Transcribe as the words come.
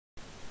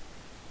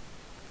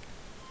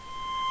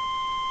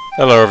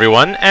Hello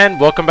everyone,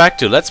 and welcome back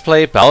to Let's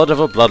Play Ballad of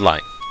a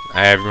Bloodline.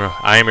 I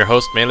am your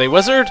host,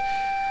 MeleeWizard,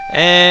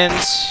 and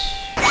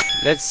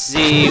let's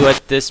see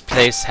what this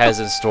place has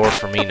in store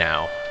for me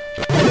now.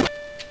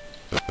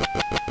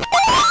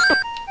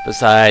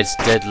 Besides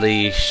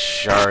deadly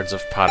shards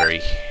of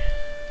pottery.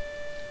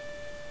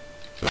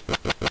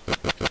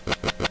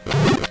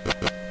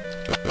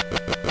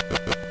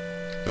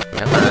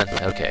 Come on,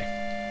 okay.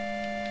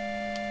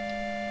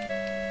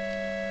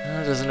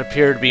 Well, doesn't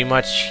appear to be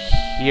much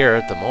here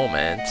at the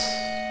moment,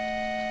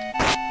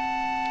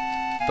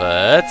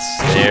 but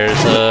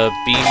there's a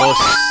BMO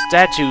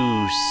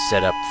statue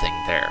setup thing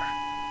there.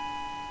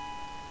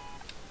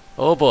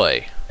 Oh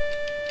boy.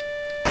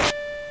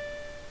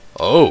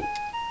 Oh.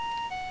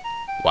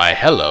 Why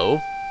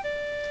hello.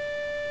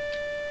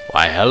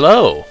 Why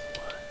hello.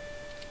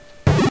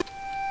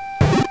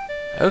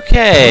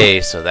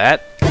 Okay, so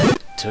that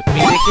took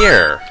me to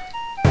here.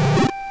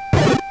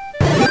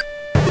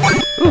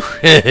 Ooh.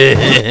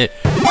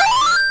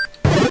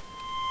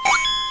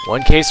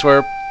 One case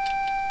where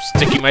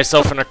sticking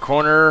myself in a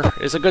corner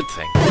is a good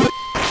thing.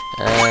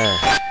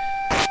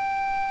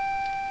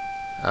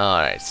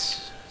 Alright,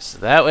 so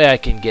that way I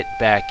can get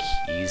back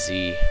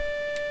easy.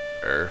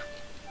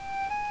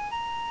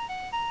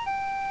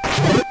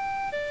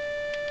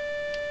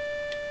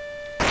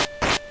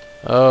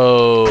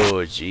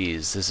 Oh,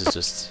 jeez, this is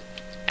just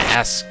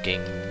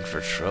asking for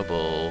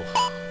trouble.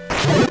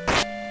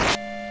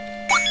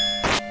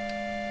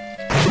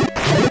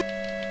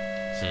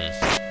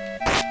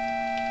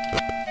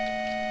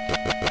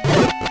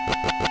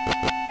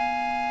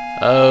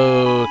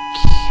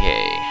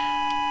 Okay.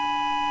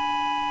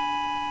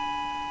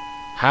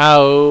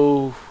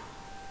 How?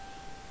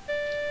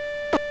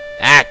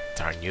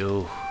 Darn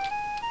you.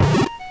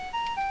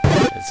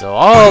 And so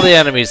all the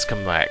enemies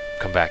come back.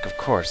 Of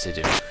course they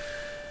do.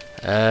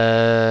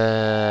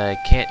 I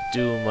can't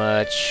do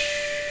much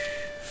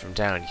from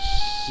down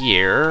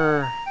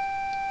here.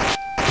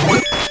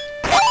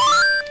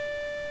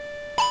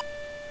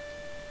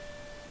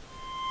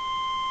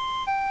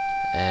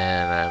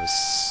 And I'm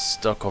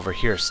stuck over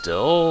here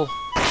still.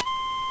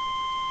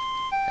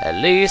 At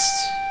least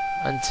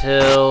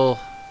until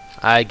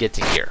I get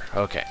to here.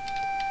 Okay.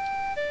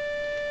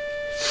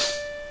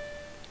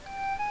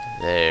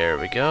 There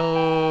we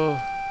go.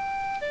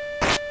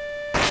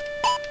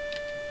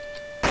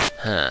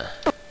 Huh.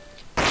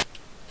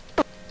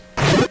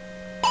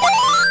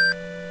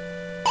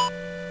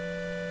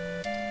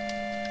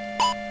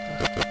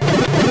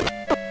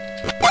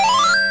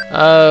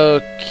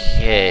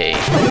 Okay.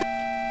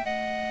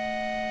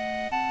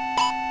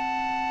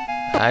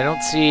 I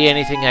don't see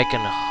anything I can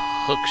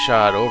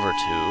hookshot over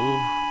to.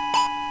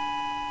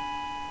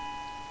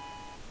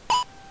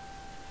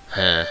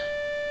 Huh.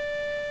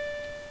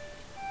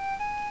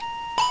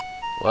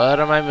 What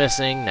am I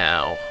missing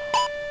now?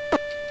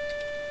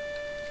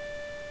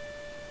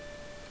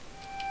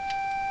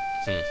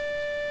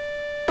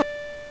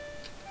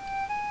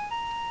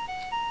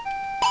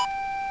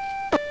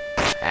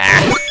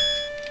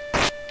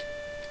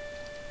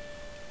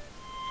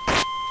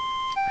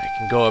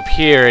 Go up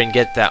here and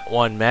get that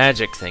one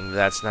magic thing, but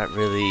that's not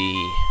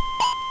really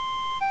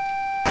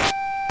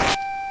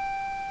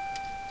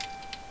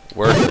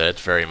worth it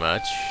very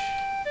much.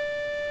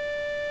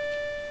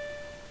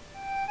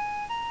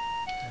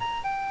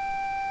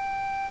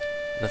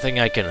 Nothing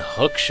I can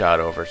hookshot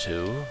over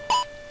to.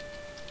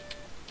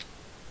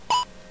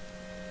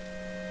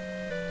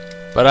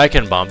 But I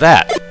can bomb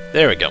that.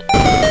 There we go.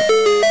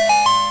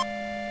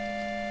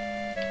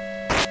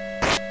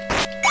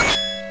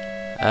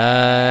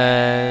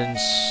 And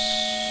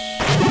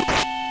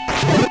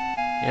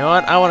you know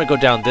what? I want to go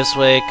down this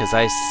way because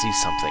I see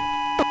something.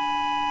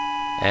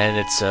 And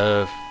it's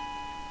a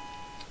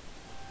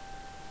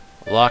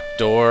locked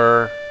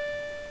door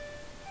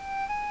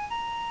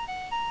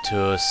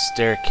to a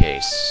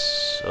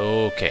staircase.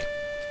 Okay.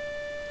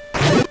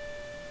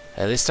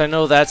 At least I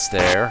know that's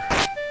there.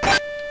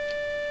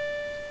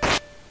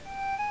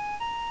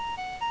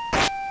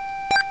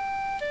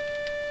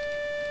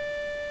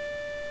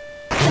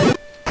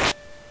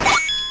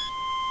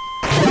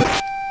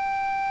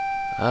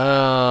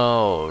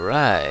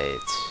 Alright.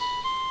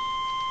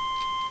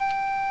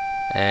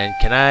 And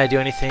can I do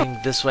anything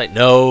this way?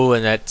 No,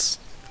 and that's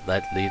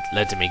led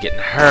to me getting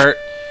hurt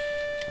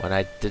when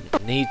I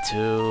didn't need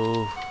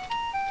to.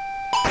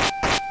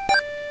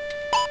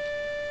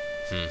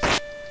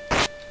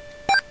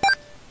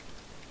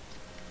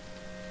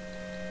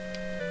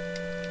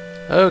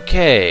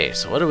 Okay,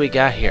 so what do we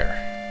got here?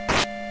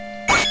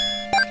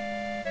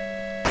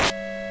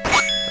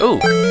 Ooh!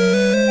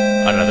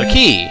 Another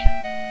key!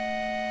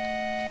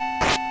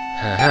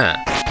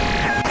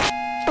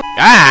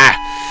 Ah!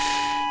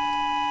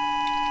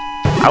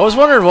 I was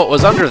wondering what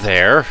was under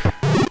there.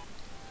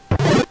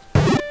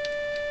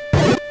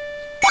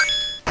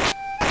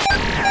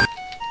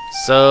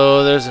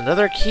 So there's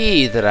another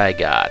key that I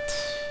got.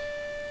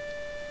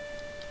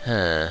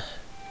 Huh.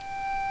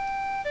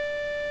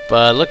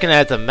 But looking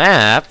at the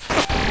map,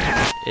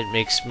 it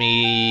makes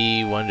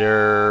me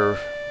wonder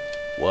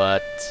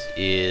what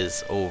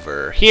is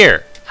over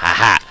here?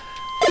 Haha.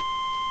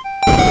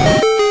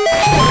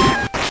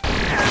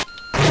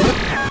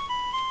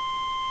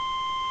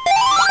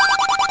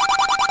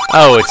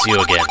 Oh, it's you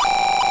again.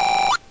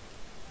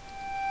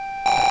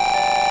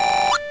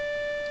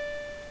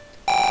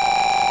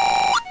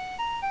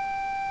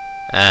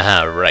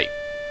 Right.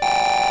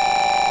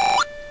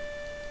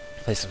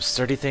 Play some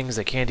sturdy things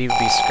that can't even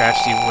be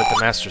scratched even with the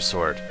Master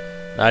Sword.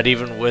 Not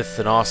even with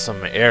an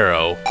awesome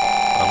arrow,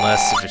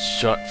 unless if it's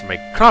shot from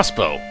a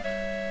crossbow.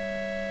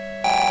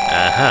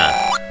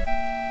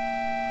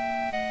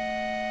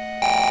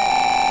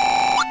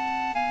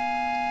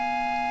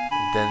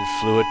 Then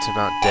flew it to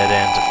Mount Dead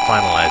End to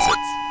finalize it.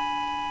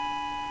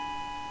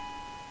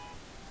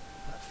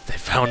 They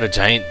found a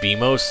giant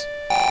Beamos?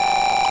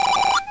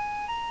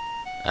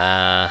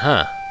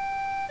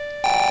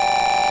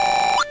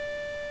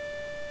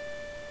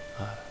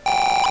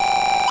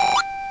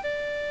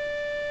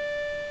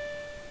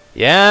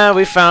 Yeah,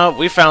 we found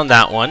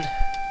that one.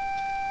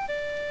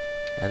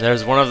 And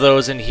there's one of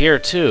those in here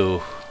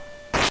too.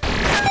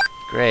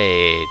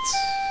 Great.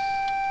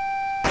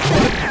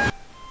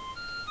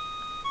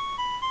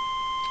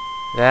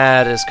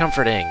 That is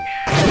comforting.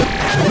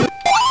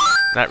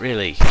 Not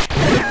really.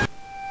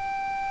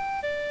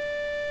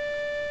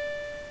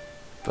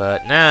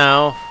 But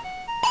now,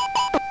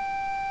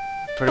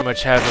 pretty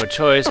much have no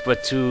choice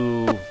but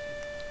to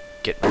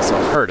get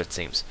myself hurt, it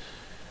seems.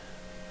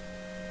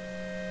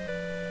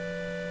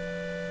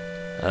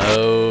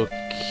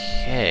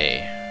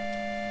 Okay.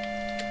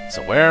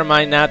 So where am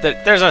I now?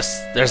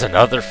 There's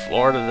another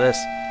floor to this.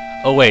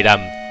 Oh wait, I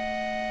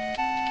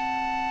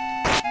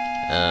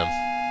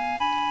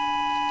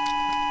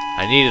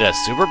needed a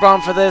super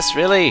bomb for this,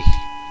 really?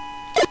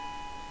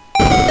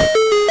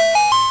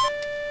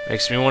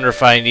 Makes me wonder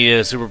if I needed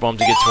a super bomb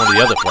to get to one of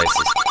the other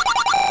places.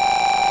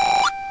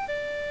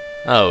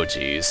 Oh,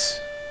 jeez.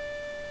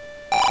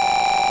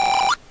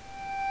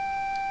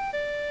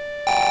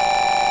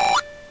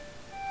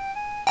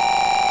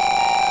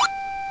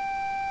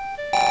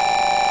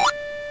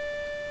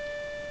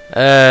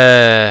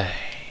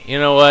 You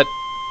know what?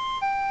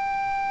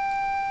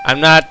 I'm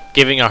not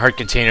giving a heart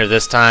container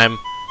this time.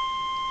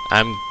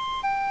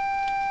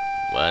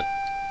 What?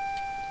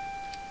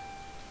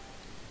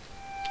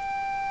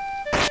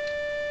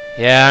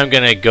 Yeah, I'm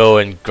gonna go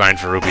and grind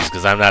for rupees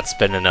because I'm not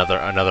spending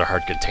another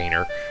heart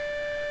container.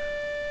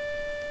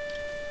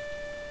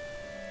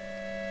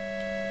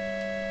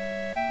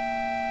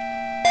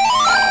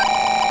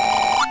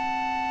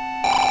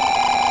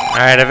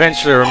 Alright, I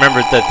eventually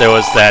remembered that there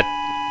was that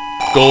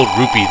gold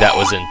rupee that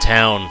was in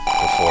town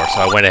before,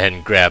 so I went ahead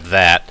and grabbed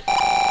that.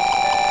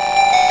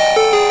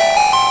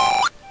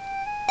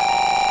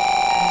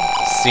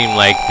 Seemed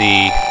like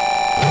the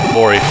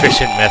more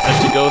efficient method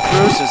to go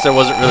through, since there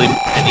wasn't really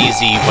an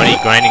easy money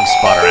grinding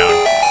spot around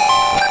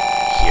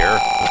here.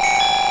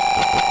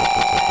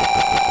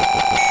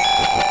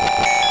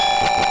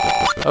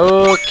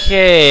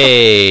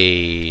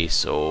 Okay,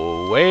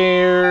 so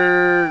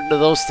where do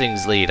those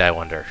things lead, I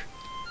wonder?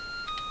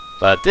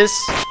 But this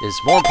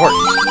is more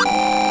important.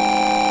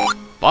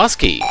 Boss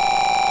key.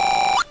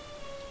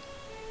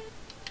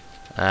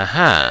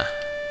 Aha.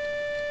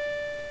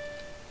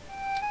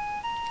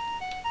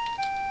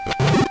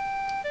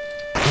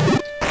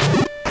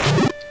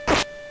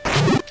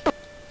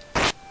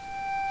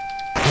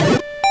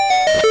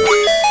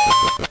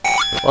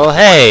 Well,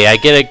 hey, I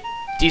get a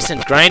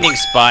decent grinding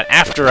spot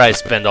after I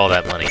spend all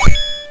that money.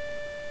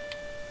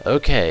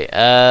 Okay,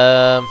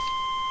 I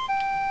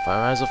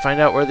might as well find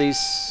out where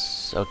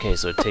these... Okay,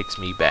 so it takes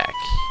me back.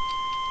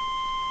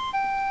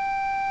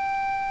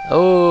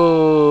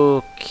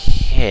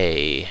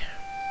 Okay.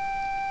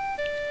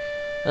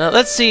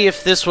 Let's see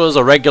if this was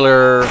a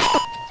regular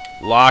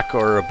lock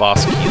or a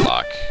boss key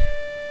lock.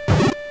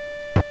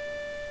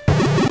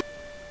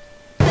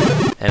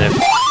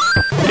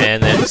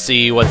 And then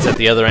see what's at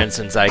the other end,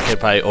 since I could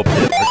probably open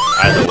it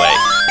either way.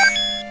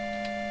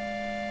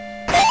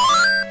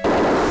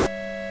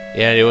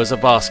 Yeah, it was a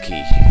boss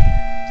key.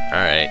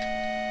 Alright.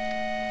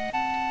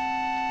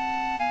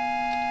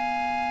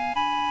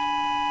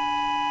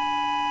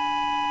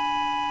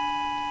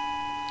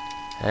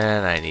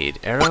 And I need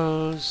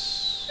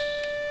arrows.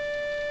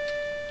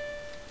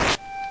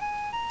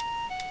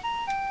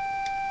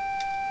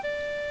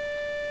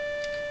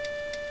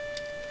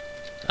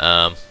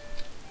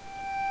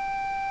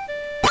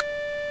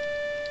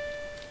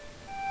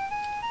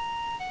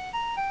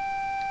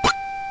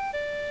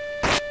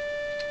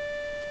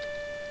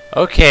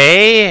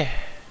 Okay.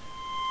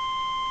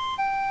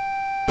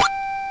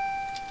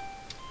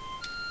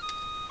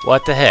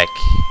 What the heck?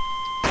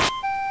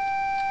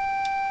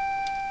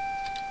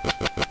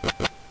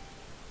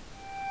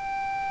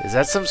 Is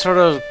that some sort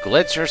of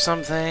glitch or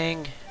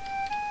something?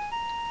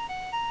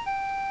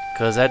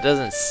 Because that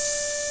doesn't...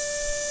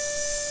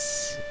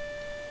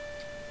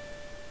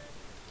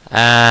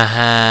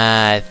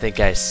 Aha, I think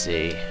I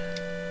see.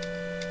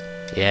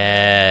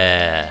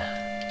 Yeah.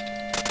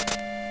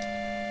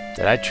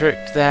 Did I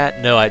trick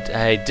that? No,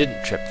 I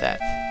didn't trip that.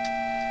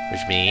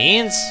 Which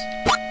means...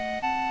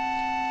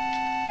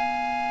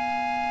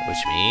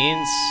 which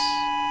means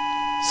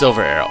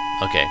silver arrow.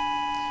 Okay.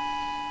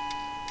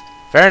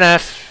 Fair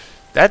enough.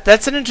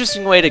 That's an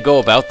interesting way to go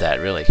about that,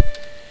 really.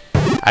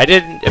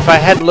 If I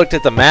hadn't looked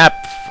at the map,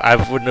 I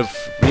wouldn't have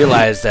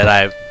realized that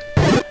I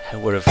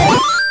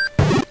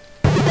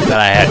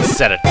had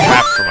set a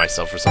trap for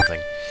myself or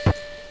something.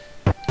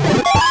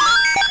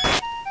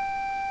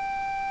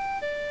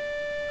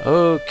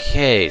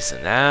 Okay,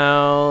 so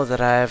now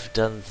that I've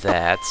done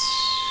that,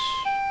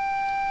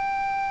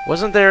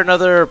 wasn't there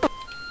another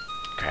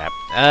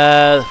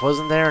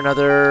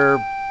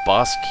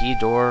boss key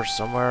door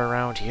somewhere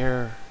around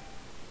here?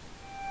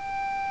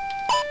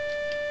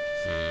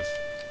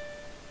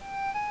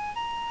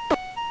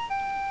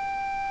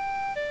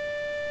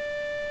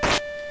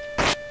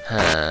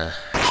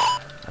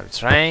 I'm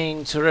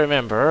trying to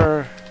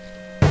remember,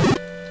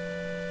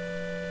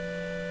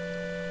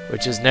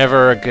 which is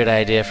never a good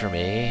idea for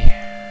me.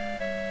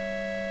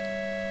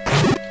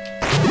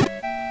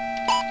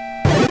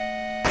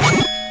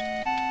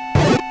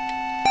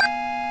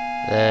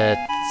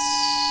 Let's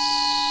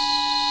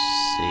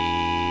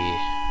see.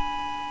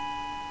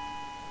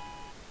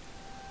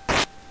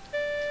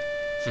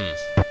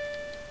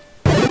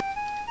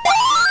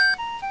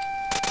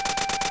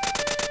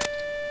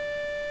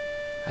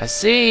 I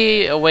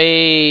see a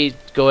way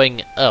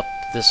going up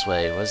this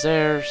way. Was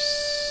there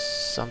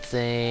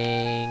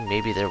something?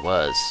 Maybe there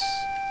was.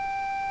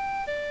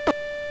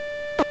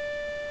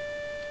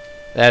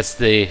 That's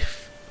the...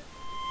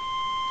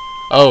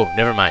 Oh,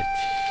 never mind.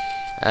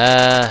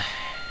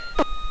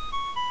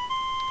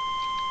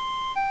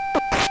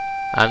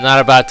 I'm not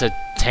about to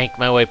tank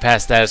my way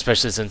past that,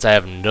 especially since I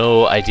have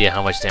no idea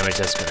how much damage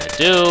that's going to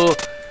do.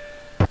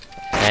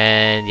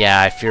 And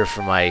yeah, I fear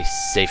for my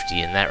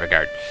safety in that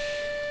regard.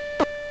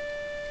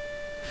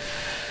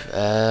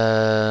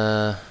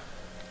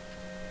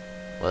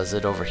 Was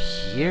it over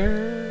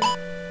here?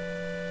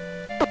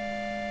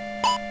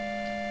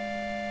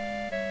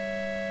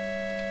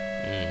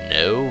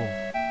 No.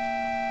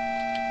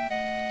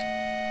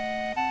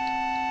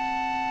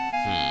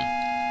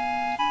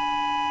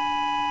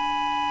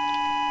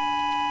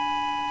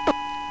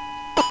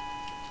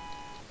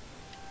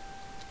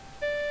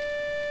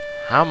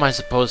 How am I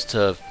supposed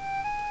to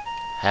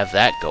have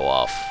that go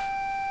off?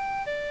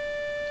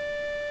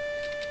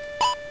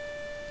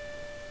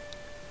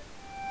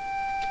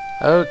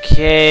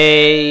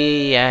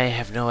 Okay, I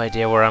have no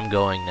idea where I'm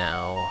going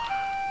now.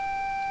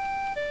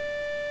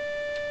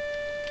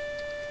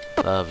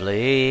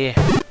 Lovely.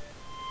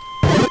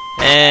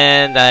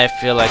 And I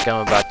feel like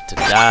I'm about to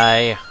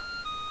die.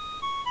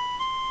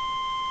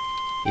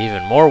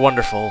 Even more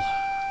wonderful.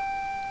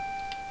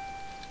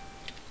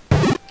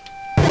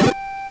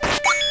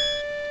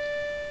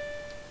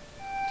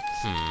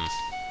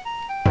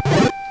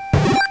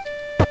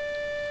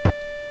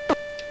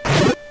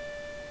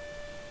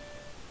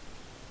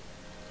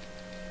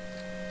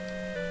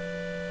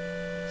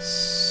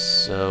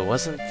 So,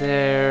 wasn't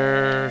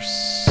there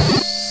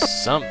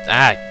some...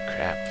 Ah,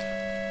 crap.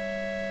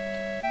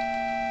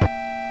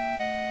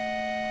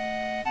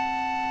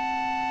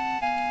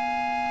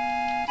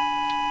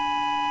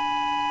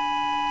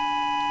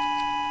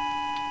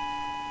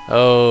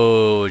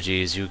 Oh,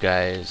 geez, you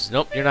guys.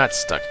 Nope, you're not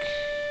stuck.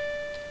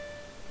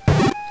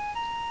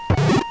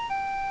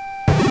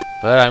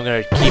 But I'm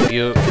gonna try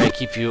to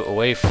keep you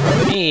away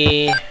from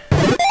me.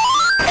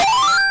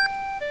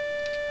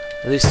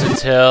 At least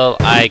until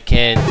I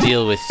can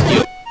deal with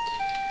you.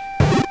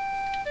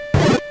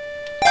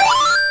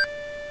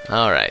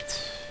 Alright.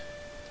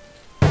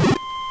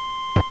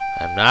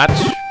 I'm not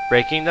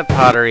breaking the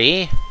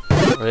pottery.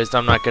 At least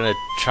I'm not gonna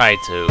try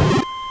to.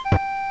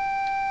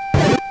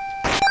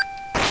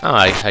 Oh,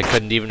 I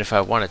couldn't even if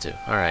I wanted to.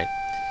 Alright.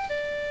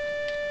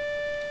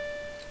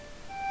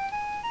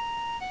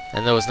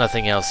 And there was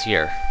nothing else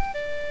here.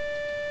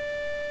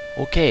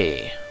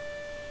 Okay.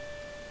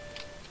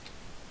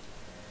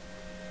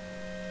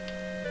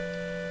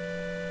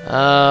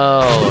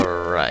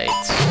 Alright.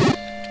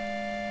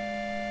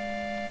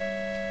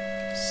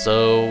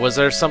 So, was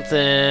there something...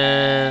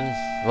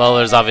 Well,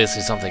 there's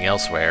obviously something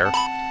elsewhere.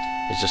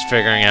 It's just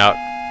figuring out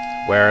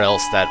where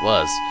else that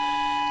was.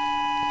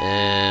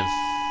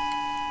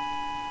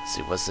 Let's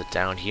see, was it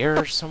down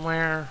here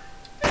somewhere?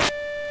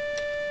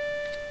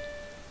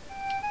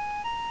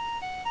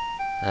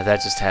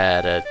 That just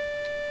had a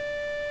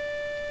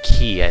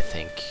key, I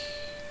think.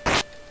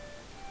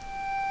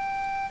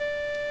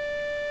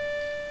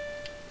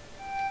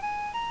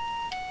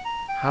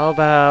 How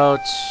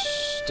about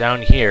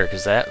down here?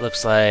 Because that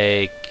looks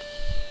like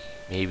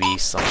maybe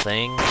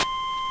something.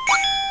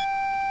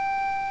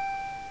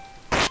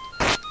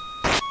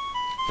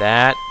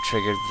 That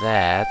triggered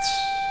that.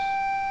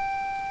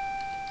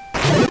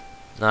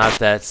 Not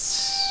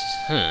that's...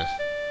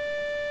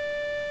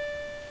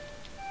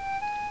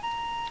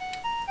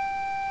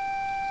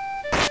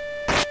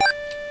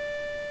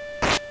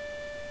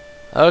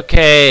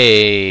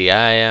 Okay,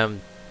 I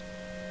am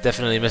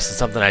definitely missing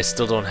something. I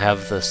still don't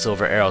have the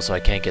silver arrow, so I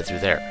can't get through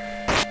there.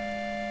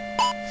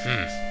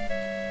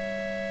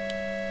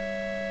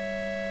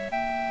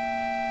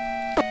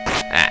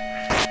 Ah.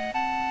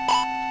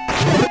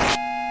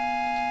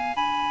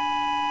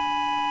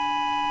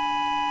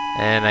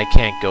 I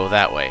can't go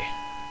that way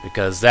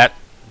because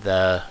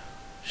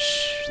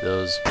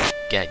those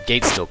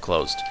gates still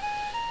closed.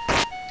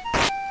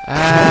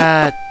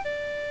 Ah,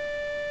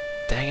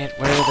 dang it!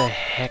 Where the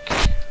heck?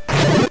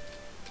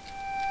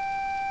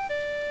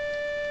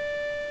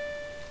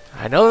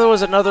 I know there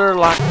was another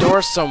locked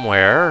door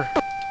somewhere.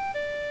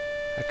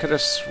 I could have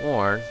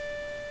sworn.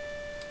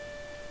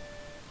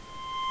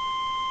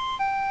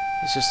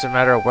 It's just a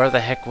matter of where the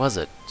heck was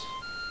it.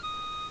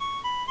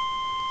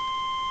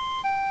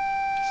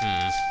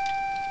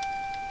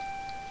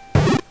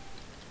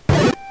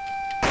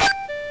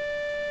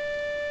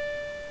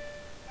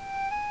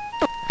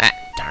 Ah,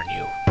 darn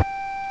you.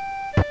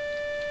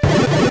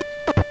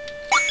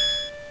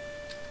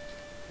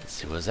 Let's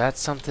see, was that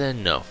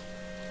something? No.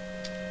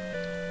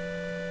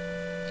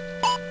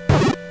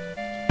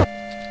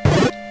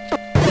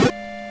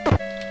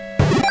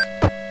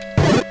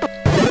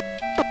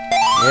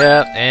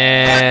 Yep,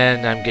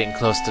 and I'm getting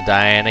close to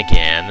dying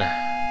again.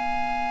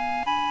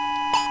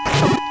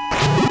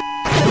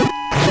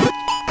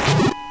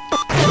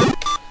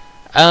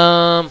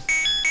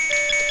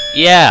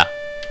 Yeah.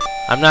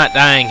 I'm not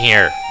dying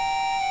here.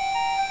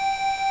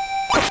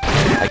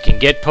 I can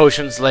get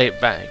potions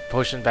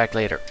back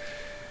later.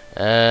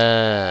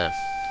 So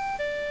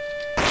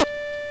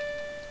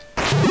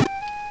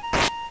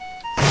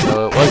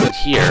it wasn't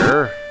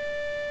here.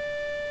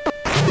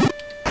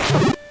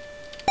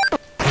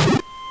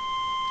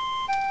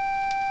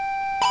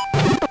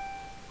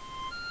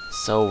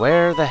 So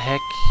where the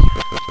heck?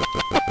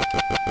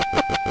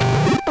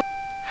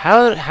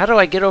 How do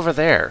I get over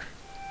there?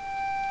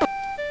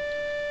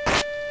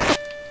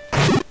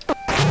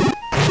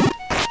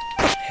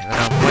 And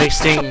I'm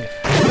wasting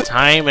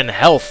time and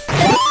health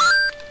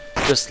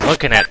just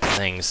looking at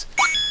things.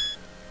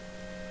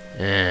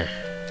 It's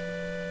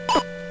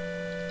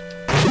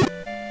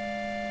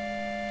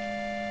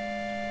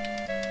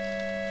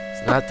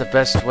not the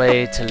best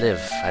way to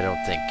live, I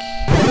don't think.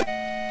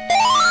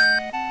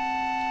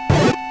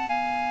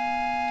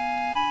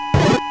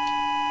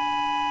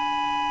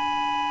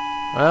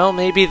 Well,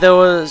 maybe there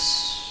was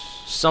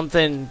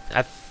something...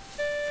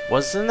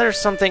 wasn't there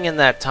something in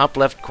that top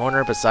left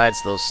corner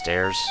besides those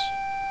stairs?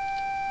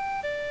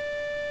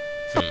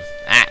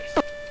 Ah!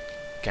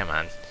 Come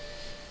on.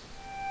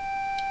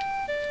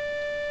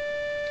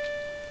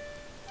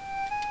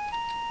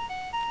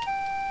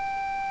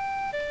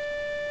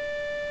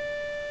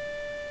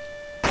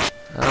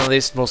 Well, at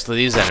least most of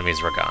these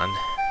enemies were gone.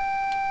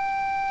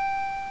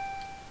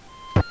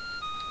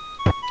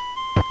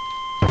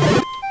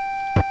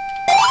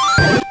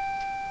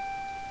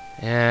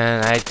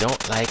 And I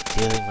don't like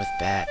dealing with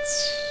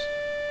bats.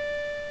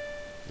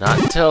 Not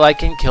until I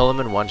can kill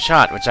them in one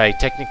shot, which I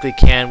technically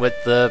can with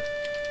the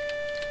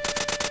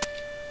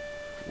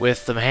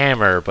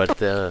hammer, but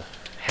the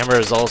hammer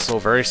is also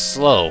very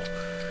slow.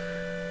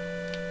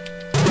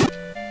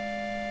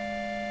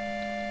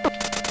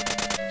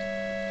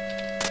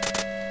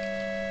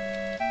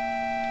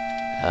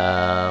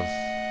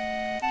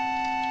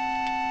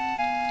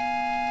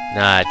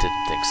 Nah, I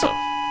didn't think so.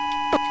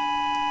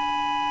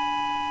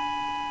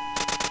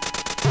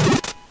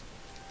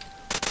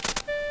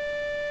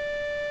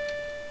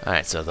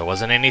 Alright, so there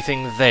wasn't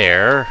anything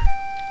there.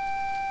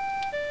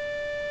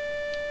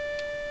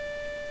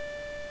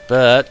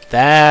 But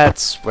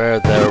that's where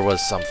there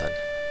was something.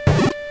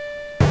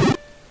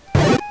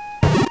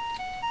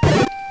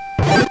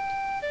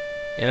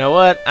 You know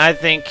what? I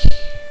think...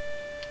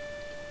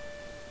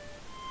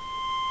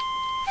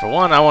 for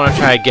one, I want to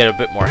try to get a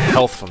bit more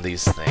health from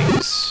these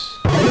things.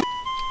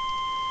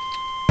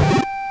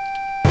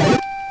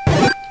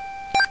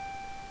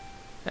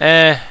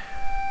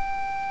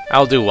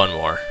 I'll do one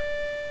more.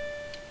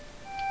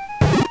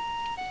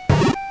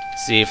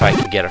 See if I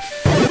can get a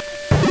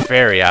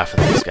fairy off of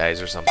these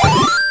guys or something.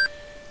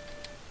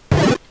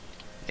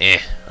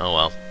 Oh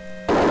well.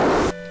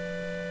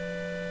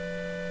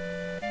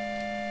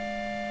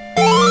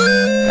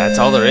 That's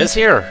all there is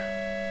here?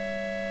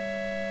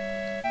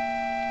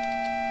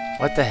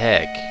 What the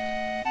heck?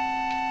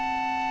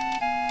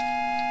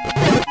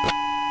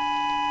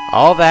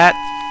 All that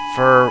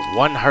for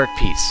one heart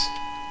piece.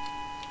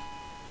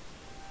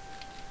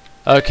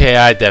 Okay,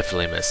 I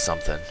definitely missed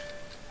something.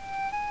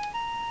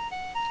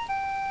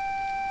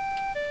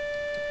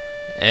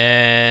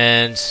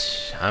 And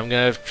I'm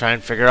gonna try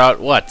and figure out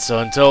what. So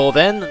until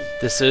then,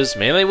 this is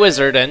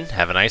MeleeWizard, and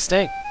have a nice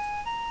day.